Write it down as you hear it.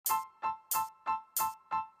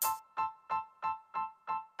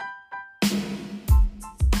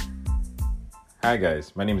Hi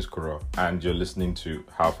guys, my name is Kuro and you're listening to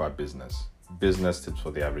How Far Business. Business tips for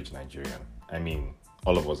the average Nigerian. I mean,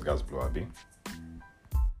 all of us guys blow abi.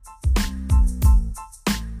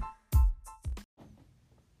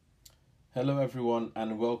 Hello everyone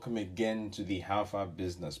and welcome again to the How Far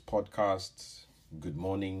Business podcast. Good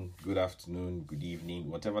morning, good afternoon, good evening,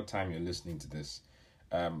 whatever time you're listening to this.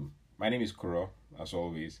 My name is Kuro, as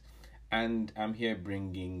always, and I'm here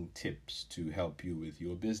bringing tips to help you with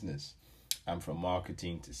your business. I'm from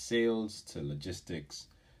marketing to sales to logistics.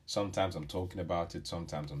 Sometimes I'm talking about it,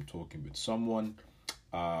 sometimes I'm talking with someone,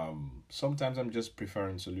 sometimes I'm just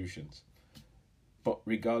preferring solutions. But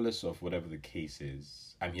regardless of whatever the case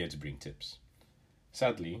is, I'm here to bring tips.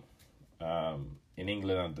 Sadly, in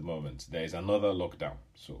England at the moment, there is another lockdown.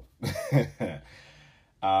 So,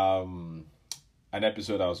 an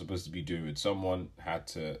episode I was supposed to be doing with someone had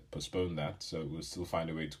to postpone that. So we'll still find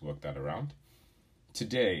a way to work that around.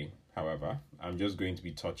 Today, however, I'm just going to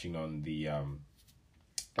be touching on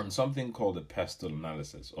on something called the pestle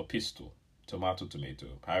analysis or pistol, tomato,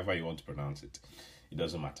 however you want to pronounce it. It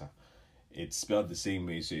doesn't matter. It's spelled the same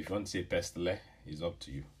way, so if you want to say pestle, it's up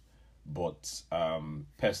to you. But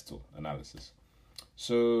pestle analysis.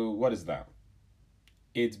 So what is that?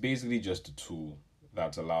 It's basically just a tool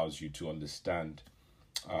that allows you to understand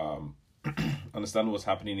understand what's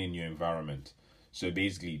happening in your environment. So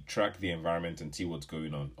basically, track the environment and see what's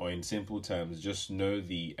going on. Or in simple terms, just know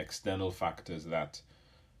the external factors that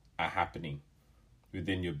are happening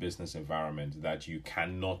within your business environment that you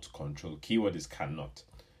cannot control. Keyword is cannot.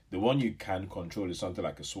 The one you can control is something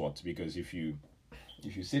like a SWOT, because if you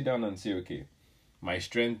sit down and say, okay, my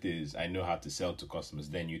strength is I know how to sell to customers,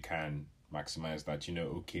 then you can maximize that.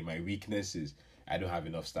 Okay, my weakness is I don't have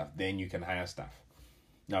enough staff, then you can hire staff.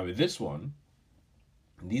 Now with this one,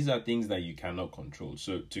 these are things that you cannot control.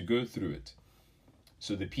 So to go through it,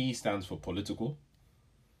 so the P stands for political.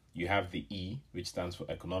 You have the E, which stands for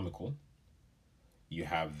economical. You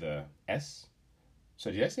have the S.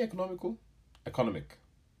 So did I say economical? Economic.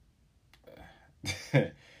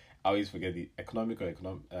 I always forget the economical.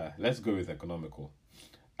 Let's go with economical.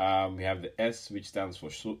 We have the S, which stands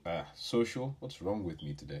for social. What's wrong with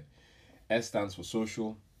me today? S stands for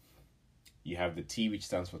social. You have the T, which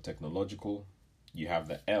stands for technological. You have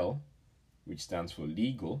the L, which stands for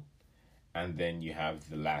legal, and then you have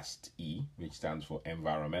the last E, which stands for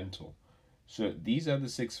environmental. So these are the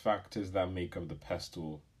 6 factors that make up the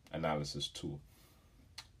pestle analysis tool.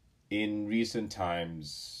 In recent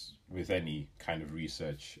times, with any kind of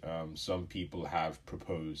research, some people have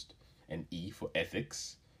proposed an E for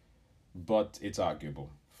ethics, but it's arguable.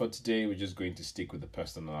 For today, we're just going to stick with the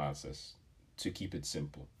pestle analysis to keep it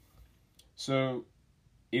simple. So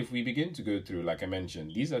if we begin to go through, like I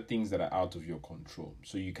mentioned, these are things that are out of your control,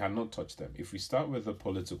 so you cannot touch them. If we start with the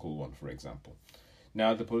political one, for example.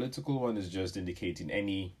 Now, the political one is just indicating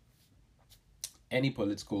any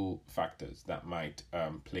political factors that might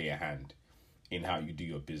play a hand in how you do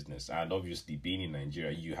your business. And obviously, being in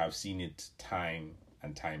Nigeria, you have seen it time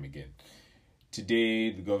and time again. Today,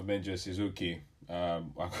 the government just says, okay,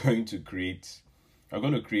 we're going to create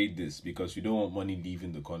this because we don't want money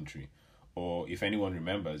leaving the country. Or if anyone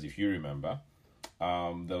remembers, if you remember,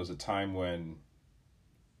 there was a time when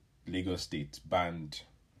Lagos State banned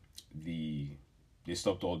they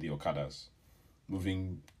stopped all the Okadas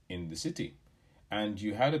moving in the city. And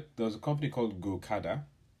there was a company called GoKada,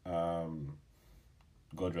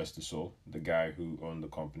 God rest his soul. The guy who owned the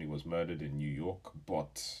company was murdered in New York,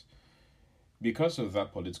 but because of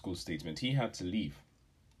that political statement, he had to leave.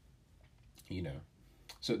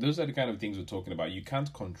 So those are the kind of things we're talking about. You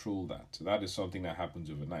can't control that. That is something that happens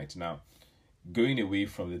overnight. Now, going away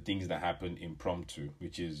from the things that happen impromptu,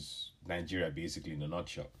 which is Nigeria basically in a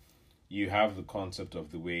nutshell, you have the concept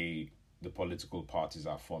of the way the political parties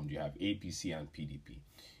are formed. You have APC and PDP.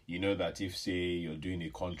 You know that if, say, you're doing a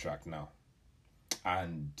contract now,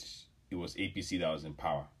 and it was APC that was in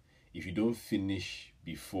power, if you don't finish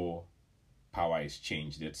before power is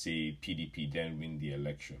changed, let's say PDP then win the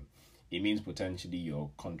election, it means potentially your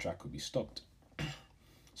contract could be stopped.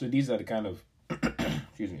 So these are the kind of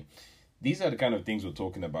these are the kind of things we're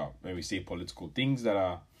talking about when we say political things that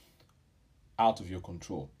are out of your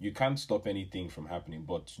control. You can't stop anything from happening,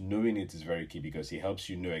 but knowing it is very key because it helps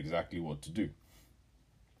you know exactly what to do.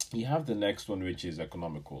 You have the next one, which is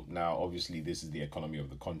economical. Now, obviously, this is the economy of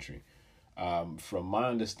the country. From my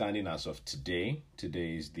understanding, as of today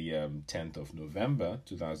is the 10th of November,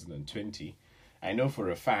 2020. I know for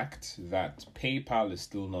a fact that PayPal is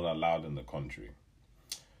still not allowed in the country.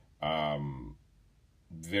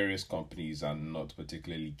 Various companies are not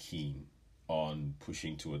particularly keen on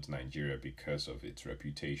pushing towards Nigeria because of its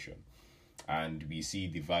reputation. And we see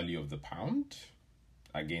the value of the pound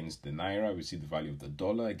against the naira, we see the value of the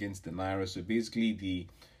dollar against the naira. So basically, the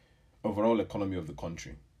overall economy of the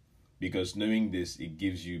country. Because knowing this, it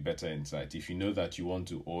gives you better insight. If you know that you want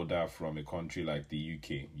to order from a country like the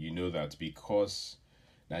UK, you know that because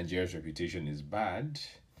Nigeria's reputation is bad,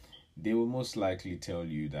 they will most likely tell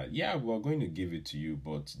you that, yeah, we're going to give it to you,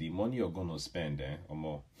 but the money you're going to spend, or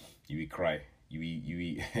more, you will cry.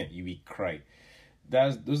 You will cry.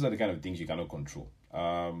 Those are the kind of things you cannot control.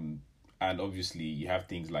 And obviously, you have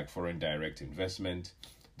things like foreign direct investment,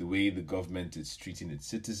 the way the government is treating its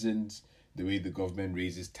citizens, the way the government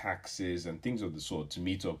raises taxes and things of the sort to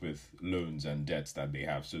meet up with loans and debts that they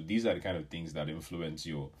have. So these are the kind of things that influence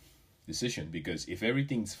your decision, because if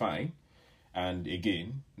everything's fine, and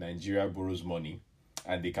again, Nigeria borrows money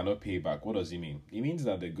and they cannot pay back, what does it mean? It means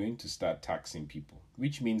that they're going to start taxing people,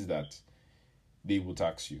 which means that they will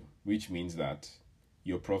tax you, which means that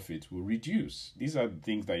your profit will reduce. These are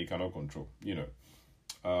things that you cannot control,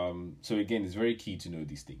 So again, it's very key to know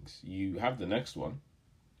these things. You have the next one,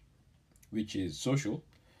 which is social.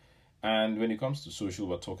 And when it comes to social,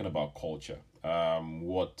 we're talking about culture.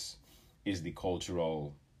 What is the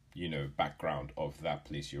cultural, background of that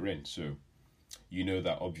place you're in? So you know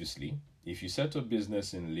that obviously, if you set up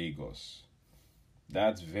business in Lagos,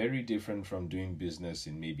 that's very different from doing business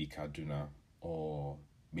in maybe Kaduna or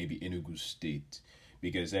maybe Enugu State,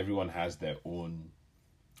 because everyone has their own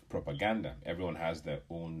propaganda. Everyone has their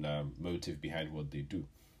own motive behind what they do.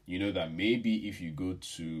 You know that maybe if you go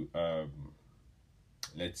to,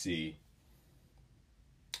 let's say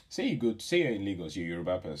you're in Lagos, you're a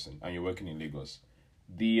Yoruba person, and you're working in Lagos,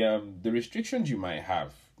 the restrictions you might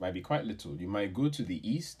have might be quite little. You might go to the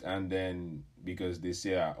east, and then because they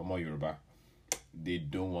say Omo Yoruba, they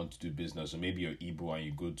don't want to do business, or maybe you're Igbo and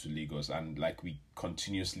you go to Lagos, and like we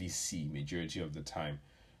continuously see majority of the time,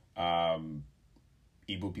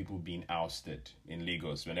 Igbo people being ousted in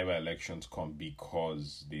Lagos whenever elections come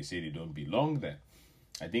because they say they don't belong there.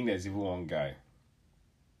 I think there's even one guy,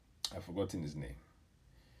 I've forgotten his name,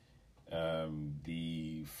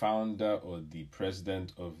 the founder or the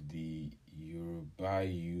president of the Yoruba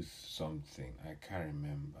Youth something, I can't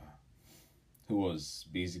remember, who was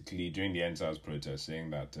basically during the NSAS protest saying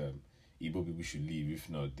that Igbo people should leave, if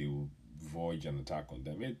not they will voyage an attack on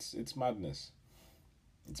them. It's madness.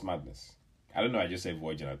 It's madness. I don't know, I just said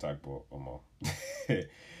voyage an attack, but more.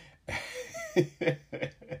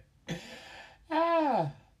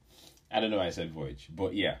 I don't know why I said voyage,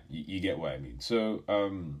 but yeah, you get what I mean. So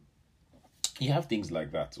you have things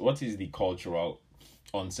like that. What is the cultural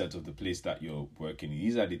onset of the place that you're working in?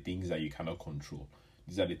 These are the things that you cannot control.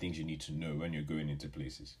 These are the things you need to know when you're going into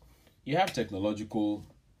places. You have technological,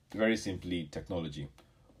 very simply technology.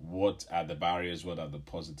 What are the barriers? What are the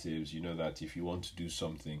positives? You know that if you want to do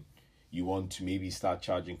something, you want to maybe start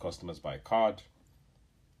charging customers by card.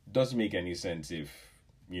 Doesn't make any sense if,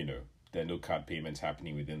 there are no card payments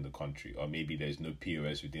happening within the country, or maybe there's no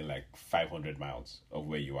POS within like 500 miles of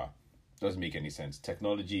where you are. Doesn't make any sense.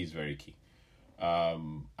 Technology is very key.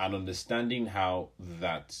 And understanding how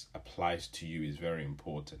that applies to you is very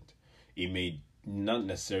important. It may not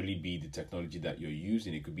necessarily be the technology that you're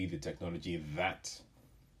using. It could be the technology that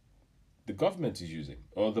the government is using,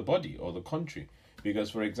 or the body, or the country.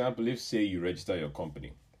 Because, for example, if, say, you register your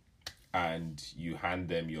company and you hand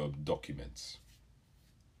them your documents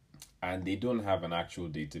and they don't have an actual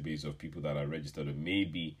database of people that are registered, or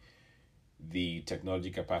maybe the technology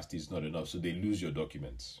capacity is not enough, so they lose your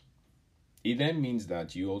documents, it then means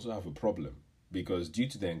that you also have a problem, because due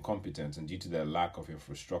to their incompetence and due to their lack of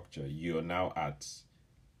infrastructure, you're now at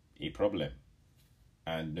a problem.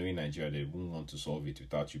 And knowing Nigeria, they won't want to solve it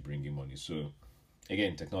without you bringing money. So,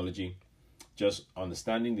 again, technology, just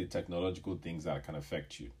understanding the technological things that can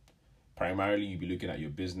affect you. Primarily, you'll be looking at your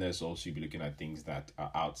business. Also, you'll be looking at things that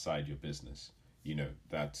are outside your business,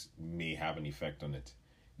 that may have an effect on it.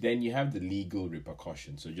 Then you have the legal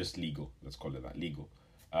repercussions. So just legal, let's call it that, legal.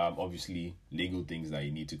 Obviously, legal things that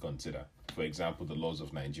you need to consider. For example, the laws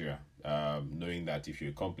of Nigeria. Knowing that if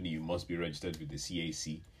you're a company, you must be registered with the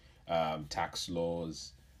CAC, tax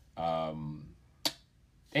laws,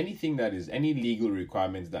 anything that is, any legal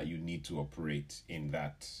requirements that you need to operate in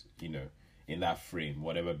that, in that frame,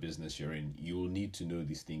 whatever business you're in, you will need to know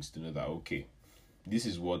these things to know that, okay, this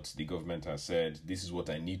is what the government has said, this is what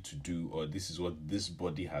I need to do, or this is what this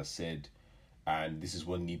body has said, and this is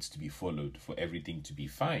what needs to be followed for everything to be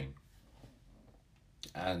fine,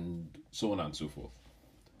 and so on and so forth.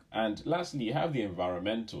 And lastly, you have the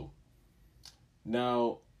environmental.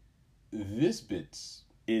 Now, this bit,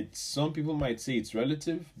 some people might say it's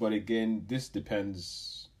relative, but again, this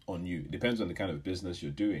depends on you. It depends on the kind of business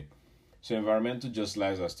you're doing. So environmental just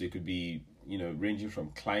lies as to, it could be, ranging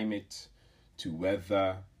from climate to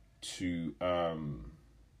weather to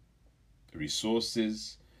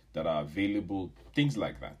resources that are available, things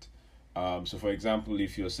like that. So for example,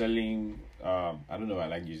 if you're selling, I don't know, I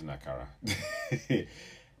like using akara.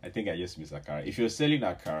 I think I just miss akara. If you're selling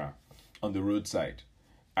akara on the roadside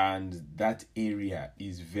and that area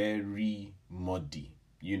is very muddy,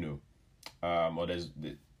 or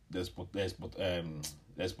there's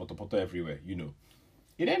poto everywhere,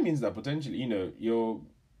 it then means that potentially,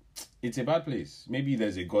 it's a bad place. Maybe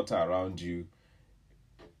there's a gutter around you.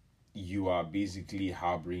 You are basically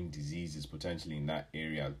harboring diseases potentially in that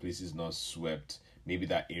area. The place is not swept. Maybe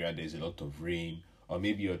that area there's a lot of rain, or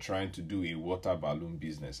maybe you're trying to do a water balloon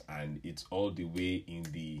business and it's all the way in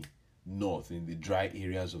the north, in the dry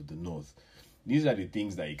areas of the north. These are the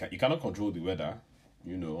things that you cannot control the weather,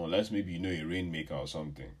 unless maybe a rainmaker or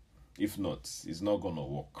something. If not, it's not gonna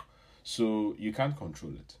work. So you can't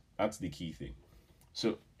control it. That's the key thing.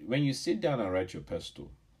 So when you sit down and write your pesto,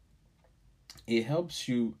 it helps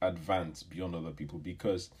you advance beyond other people,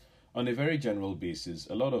 because on a very general basis,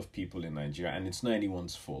 a lot of people in Nigeria, and it's not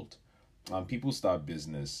anyone's fault, people start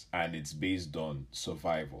business and it's based on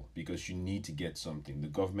survival, because you need to get something. The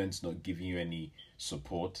government's not giving you any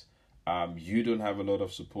support. You don't have a lot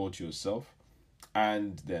of support yourself,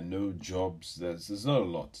 and there are no jobs. There's not a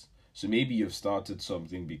lot. So maybe you've started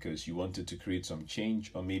something because you wanted to create some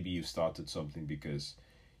change, or maybe you've started something because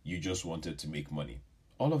you just wanted to make money.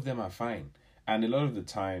 All of them are fine. And a lot of the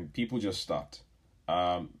time, people just start.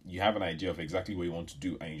 You have an idea of exactly what you want to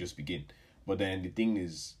do and you just begin. But then the thing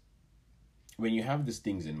is, when you have these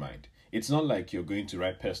things in mind, it's not like you're going to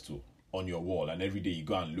write pesto on your wall and every day you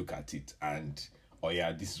go and look at it and, oh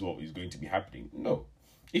yeah, this is what is going to be happening. No.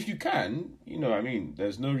 If you can,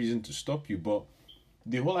 there's no reason to stop you. But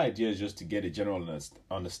the whole idea is just to get a general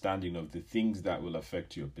understanding of the things that will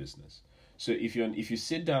affect your business. So if you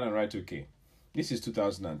sit down and write, okay, this is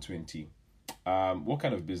 2020. What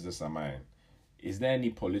kind of business am I in? Is there any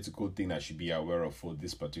political thing I should be aware of for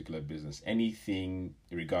this particular business? Anything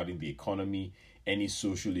regarding the economy? Any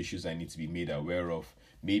social issues I need to be made aware of?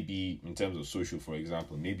 Maybe in terms of social, for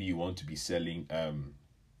example, maybe you want to be selling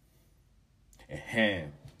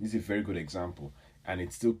this is a very good example, and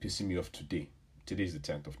it's still pissing me off today. Today is the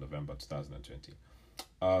 10th of November, 2020.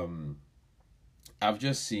 I've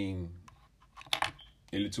just seen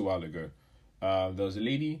a little while ago, there was a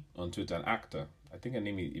lady on Twitter, an actor. I think her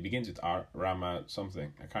name it begins with Rama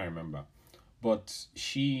something. I can't remember, but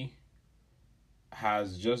she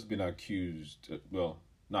has just been accused. Well,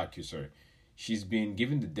 not accused. Sorry, she's been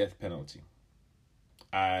given the death penalty,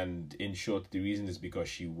 and in short, the reason is because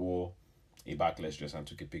she wore a backless dress and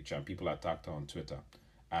took a picture, and people attacked her on Twitter,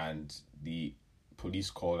 and the police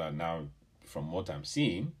called her. Now, from what I'm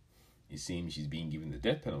seeing, it seems she's being given the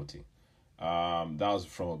death penalty. That was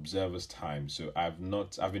from Observer's Time. So I've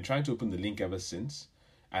been trying to open the link ever since,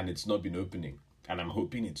 and it's not been opening, and I'm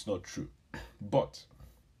hoping it's not true. But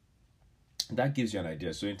that gives you an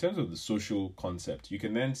idea. So in terms of the social concept, you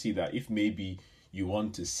can then see that if maybe you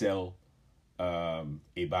want to sell a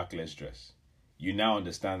backless dress, you now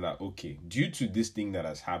understand that, okay, due to this thing that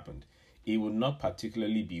has happened, it would not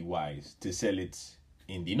particularly be wise to sell it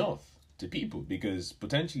in the north to people, because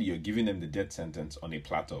potentially you're giving them the death sentence on a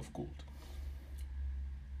platter of gold.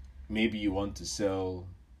 Maybe you want to sell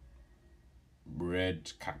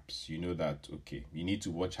red caps. You know that, okay, you need to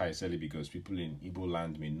watch how you sell it, because people in Igbo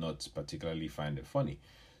land may not particularly find it funny.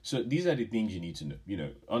 So these are the things you need to know.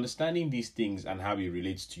 Understanding these things and how it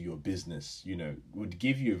relates to your business, would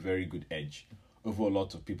give you a very good edge over a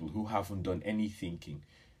lot of people who haven't done any thinking.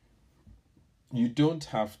 You don't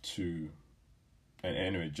have to, and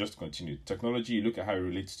anyway, just continue. Technology, you look at how it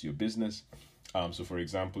relates to your business. So for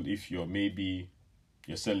example, if you're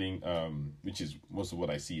selling, which is most of what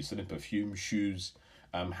I see, you're selling perfume, shoes,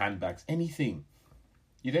 handbags, anything.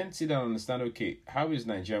 You then sit down and understand, okay, how is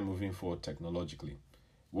Nigeria moving forward technologically?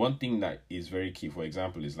 One thing that is very key, for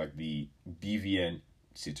example, is like the BVN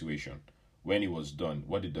situation. When it was done,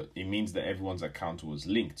 what it does, it means that everyone's account was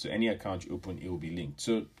linked. So any account you open, it will be linked.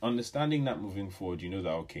 So understanding that moving forward, you know that,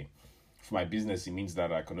 okay, for my business, it means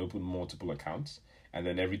that I can open multiple accounts and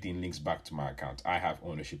then everything links back to my account. I have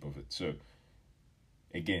ownership of it. So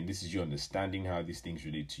again, this is you understanding how these things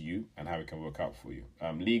relate to you and how it can work out for you.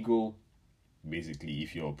 Legal, basically,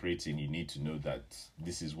 if you're operating, you need to know that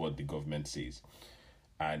this is what the government says.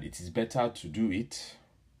 And it is better to do it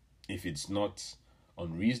if it's not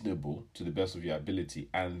unreasonable to the best of your ability,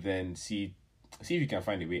 and then see if you can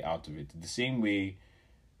find a way out of it. The same way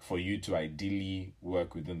for you to ideally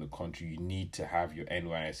work within the country, you need to have your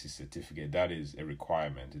NYSC certificate. That is a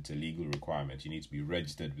requirement. It's a legal requirement. You need to be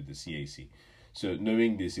registered with the CAC. So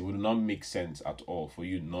knowing this, it would not make sense at all for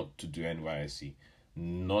you not to do NYSC,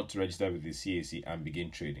 not to register with the CAC and begin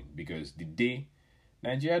trading, because the day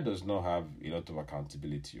Nigeria does not have a lot of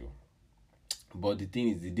accountability. But the thing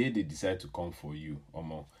is, the day they decide to come for you,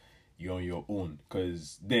 you're on your own,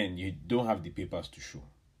 because then you don't have the papers to show.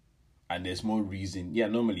 And there's more reason. Yeah,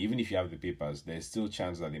 normally, even if you have the papers, there's still a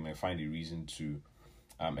chance that they might find a reason to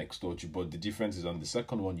extort you. But the difference is on the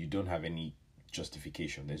second one, you don't have any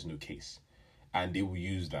justification. There's no case. And they will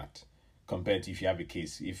use that. Compared to if you have a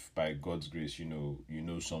case, if by God's grace, you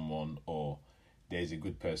know someone, or there's a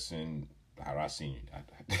good person harassing you.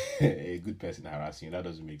 A good person harassing you, that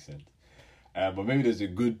doesn't make sense. But maybe there's a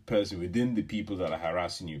good person within the people that are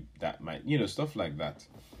harassing you that might, stuff like that.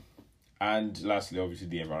 And lastly, obviously,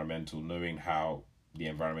 the environmental, knowing how the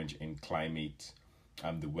environment and climate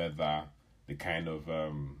and the weather, the kind of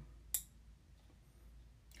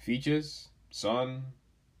features, sun,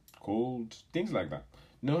 cold, things like that.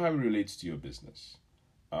 Know how it relates to your business.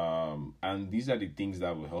 And these are the things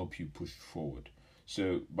that will help you push forward.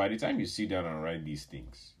 So by the time you sit down and write these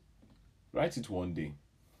things, write it one day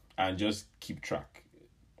and just keep track.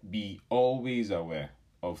 Be always aware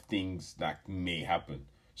of things that may happen.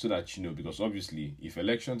 So that because obviously if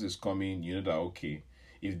elections is coming, you know that, okay,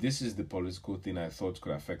 if this is the political thing I thought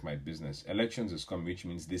could affect my business, elections is coming, which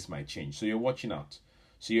means this might change. So you're watching out.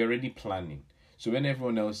 So you're already planning. So when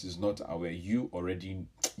everyone else is not aware, you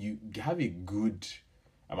have a good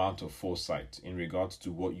amount of foresight in regards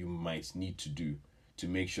to what you might need to do to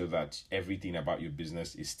make sure that everything about your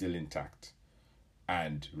business is still intact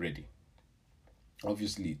and ready.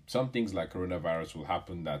 Obviously, some things like coronavirus will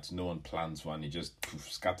happen that no one plans for, and it just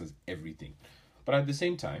scatters everything. But at the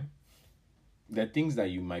same time, there are things that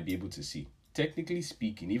you might be able to see. Technically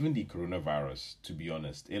speaking, even the coronavirus, to be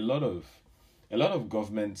honest, a lot of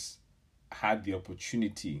governments had the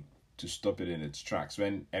opportunity to stop it in its tracks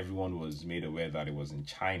when everyone was made aware that it was in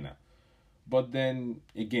China. But then,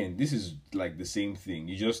 again, this is like the same thing.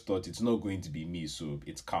 You just thought it's not going to be me, so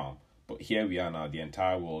it's calm. But here we are now, the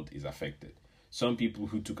entire world is affected. Some people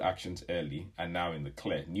who took actions early are now in the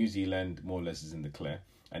clear. New Zealand, more or less, is in the clear,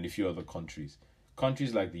 and a few other countries.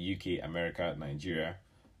 Countries like the UK, America, Nigeria,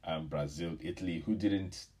 Brazil, Italy, who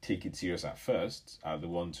didn't take it serious at first, are the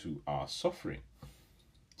ones who are suffering.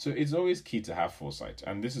 So it's always key to have foresight,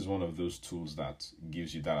 and this is one of those tools that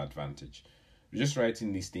gives you that advantage. Just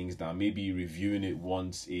writing these things down, maybe reviewing it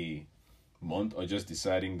once a month, or just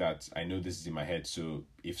deciding that I know this is in my head, so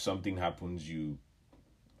if something happens, you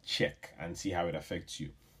check and see how it affects you.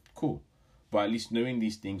 Cool. But at least knowing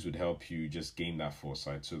these things would help you just gain that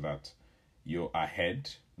foresight so that you're ahead,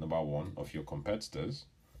 number one, of your competitors.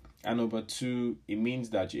 And number two, it means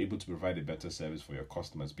that you're able to provide a better service for your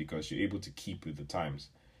customers because you're able to keep with the times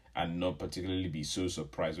and not particularly be so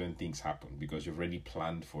surprised when things happen because you've already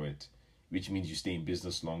planned for it, which means you stay in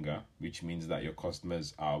business longer, which means that your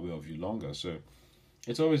customers are aware of you longer. So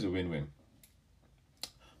it's always a win-win.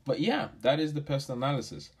 But yeah, that is the personal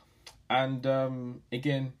analysis. And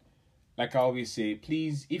again, like I always say,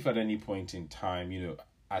 please, if at any point in time,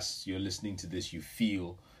 as you're listening to this, you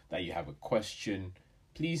feel that you have a question,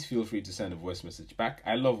 please feel free to send a voice message back.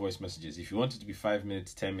 I love voice messages. If you want it to be 5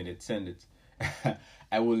 minutes, 10 minutes, send it.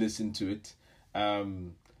 I will listen to it.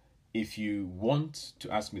 If you want to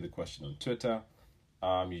ask me the question on Twitter,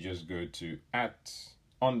 you just go to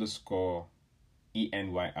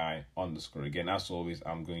 @_ENYI_. Again, as always,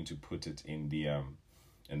 I'm going to put it in the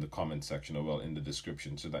comment section, or in the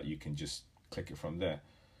description, so that you can just click it from there.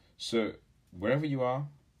 So wherever you are,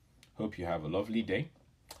 hope you have a lovely day,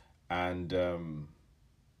 and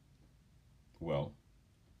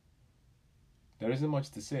there isn't much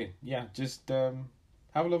to say. Yeah, just have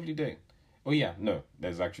a lovely day. Oh yeah, no,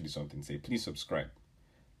 there's actually something to say. Please subscribe.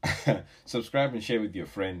 Subscribe and share with your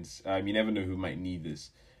friends. You never know who might need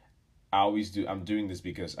this. I'm doing this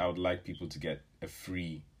because I would like people to get a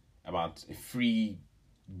free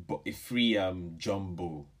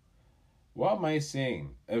jumbo. What am I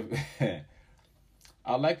saying?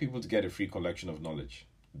 I'd like people to get a free collection of knowledge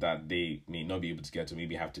that they may not be able to get, or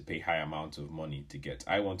maybe have to pay high amounts of money to get.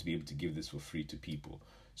 I want to be able to give this for free to people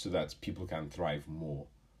so that people can thrive more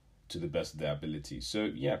to the best of their ability. So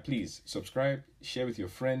yeah, please subscribe, share with your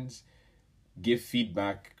friends, give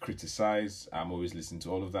feedback, criticize. I'm always listening to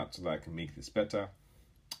all of that so that I can make this better.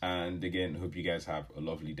 And again, hope you guys have a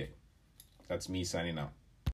lovely day. That's me signing out.